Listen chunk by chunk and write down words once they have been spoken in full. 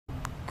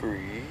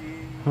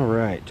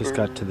Alright, just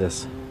got to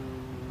this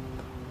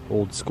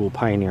old school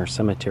pioneer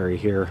cemetery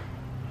here,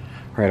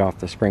 right off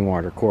the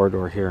Springwater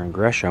corridor here in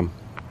Gresham.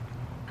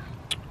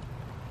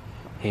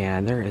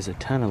 And there is a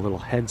ton of little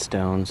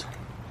headstones,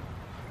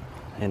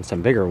 and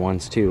some bigger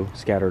ones too,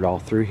 scattered all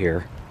through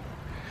here.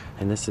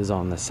 And this is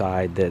on the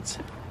side that's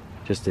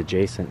just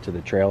adjacent to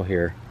the trail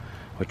here,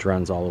 which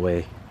runs all the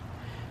way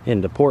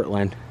into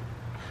Portland.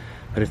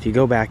 But if you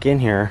go back in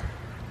here,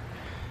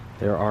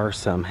 there are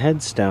some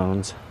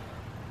headstones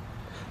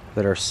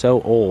that are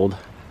so old,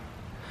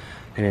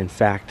 and in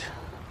fact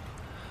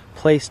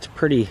placed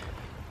pretty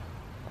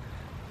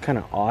kind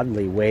of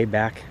oddly way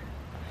back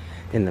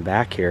in the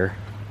back here,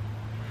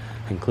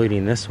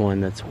 including this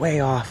one that's way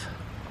off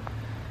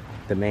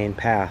the main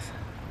path.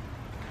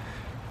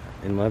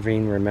 In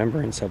loving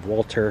remembrance of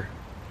Walter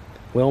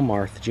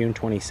Wilmarth, June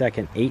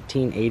 22nd,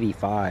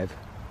 1885.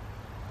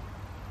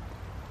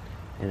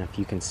 And if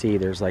you can see,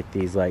 there's like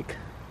these like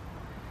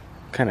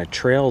kind of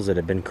trails that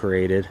have been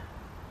created,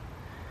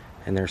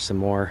 and there's some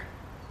more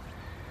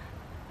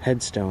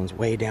headstones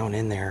way down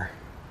in there.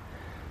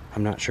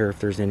 I'm not sure if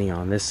there's any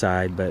on this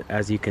side, but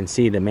as you can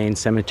see, the main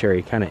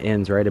cemetery kind of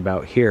ends right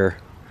about here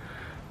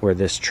where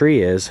this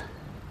tree is,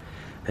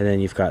 and then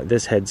you've got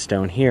this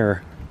headstone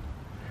here,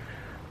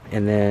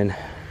 and then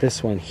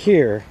this one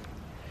here.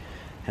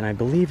 And I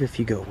believe if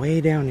you go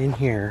way down in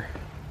here,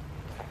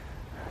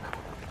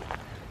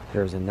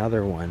 there's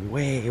another one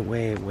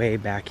way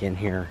back in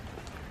here.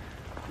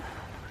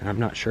 And I'm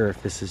not sure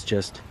if this is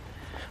just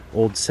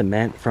old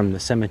cement from the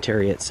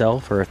cemetery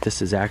itself, or if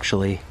this is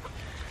actually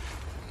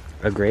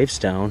a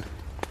gravestone.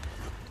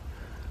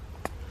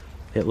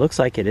 It looks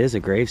like it is a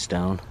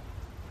gravestone,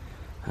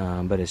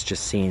 but it's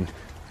just seen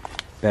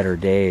better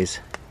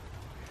days.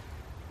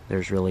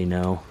 There's really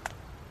no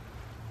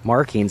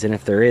markings, and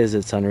if there is,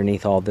 it's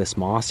underneath all this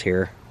moss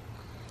here.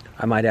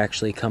 I might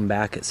actually come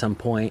back at some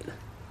point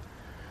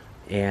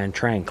and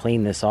try and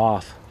clean this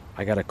off.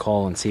 I gotta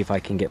call and see if I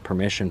can get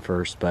permission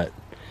first, but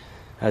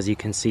as you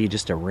can see,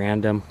 just a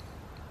random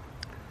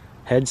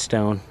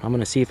headstone. I'm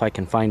gonna see if I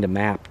can find a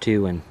map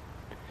too and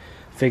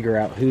figure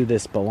out who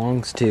this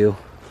belongs to,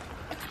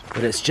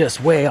 but it's just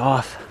way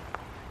off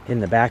in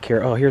the back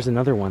here. Oh, here's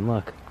another one,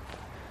 look.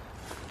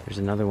 There's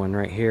another one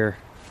right here.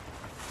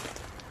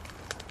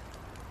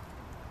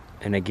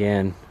 And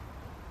again,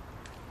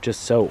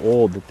 just so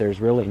old that there's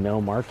really no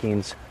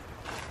markings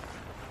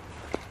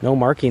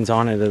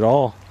on it at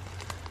all.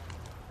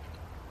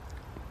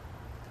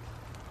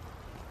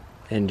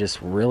 And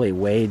just really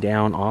way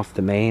down off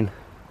the main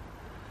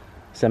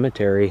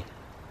cemetery,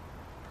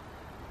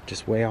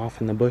 just way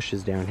off in the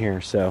bushes down here.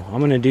 So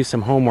I'm gonna do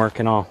some homework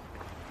and I'll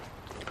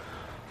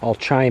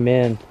chime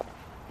in.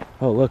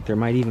 Oh look, there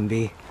might even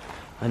be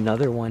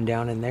another one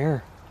down in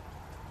there.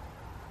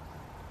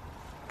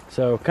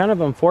 So kind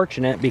of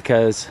unfortunate,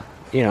 because,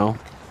 you know,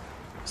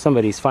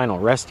 somebody's final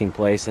resting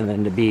place, and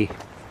then to be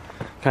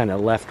kind of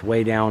left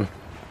way down.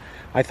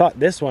 I thought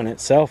this one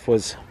itself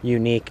was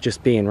unique,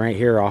 just being right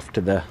here off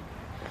to the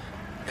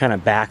kind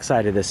of back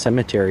side of the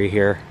cemetery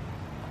here.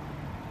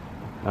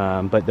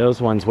 But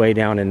those ones way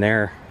down in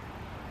there,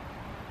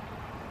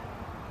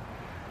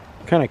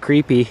 kind of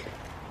creepy.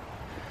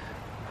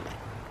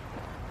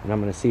 And I'm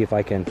gonna see if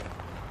I can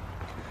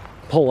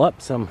pull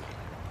up some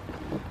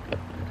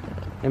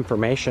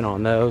information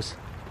on those.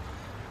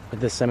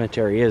 But this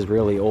cemetery is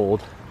really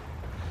old,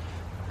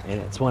 and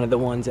it's one of the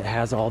ones that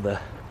has all the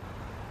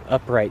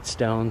upright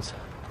stones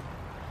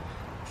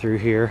through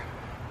here.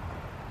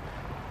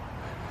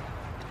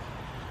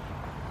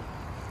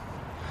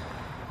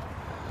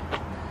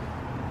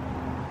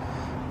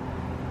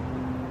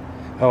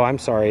 Oh, I'm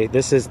sorry,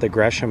 this is the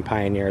Gresham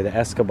Pioneer. The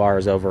Escobar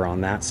is over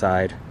on that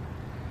side.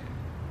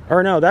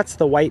 Or no, that's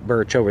the white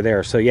birch over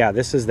there. So yeah,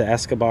 this is the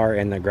Escobar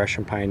and the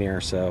Gresham Pioneer.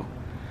 So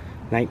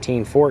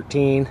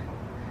 1914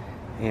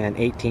 and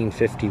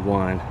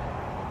 1851.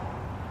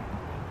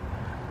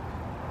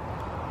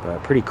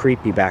 But pretty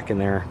creepy back in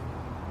there.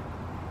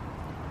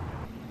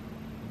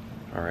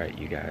 Alright,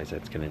 you guys,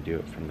 that's going to do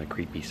it from the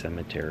creepy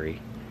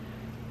cemetery.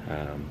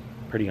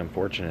 Pretty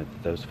unfortunate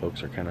that those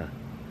folks are kind of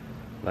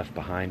left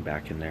behind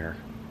back in there.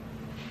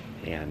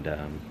 And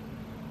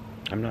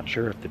I'm not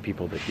sure if the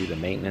people that do the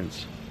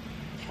maintenance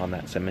on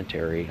that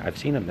cemetery, I've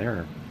seen them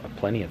there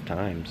plenty of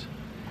times.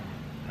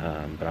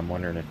 But I'm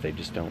wondering if they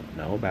just don't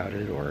know about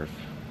it, or if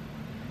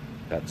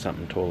that's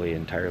something totally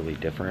entirely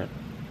different.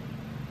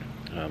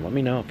 Let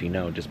me know if you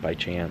know, just by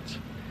chance.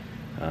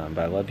 But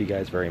I love you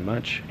guys very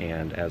much,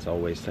 and as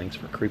always, thanks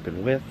for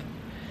creeping with.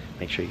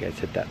 Make sure you guys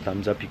hit that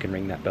thumbs up. You can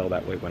ring that bell,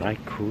 that way when I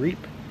creep,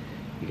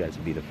 you guys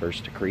will be the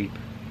first to creep.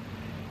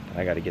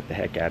 I got to get the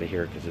heck out of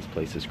here because this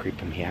place is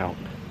creeping me out.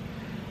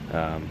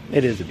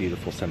 It is a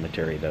beautiful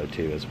cemetery though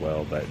too as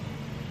well, but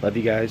love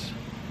you guys.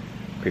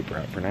 Creeper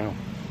out for now.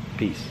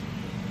 Peace.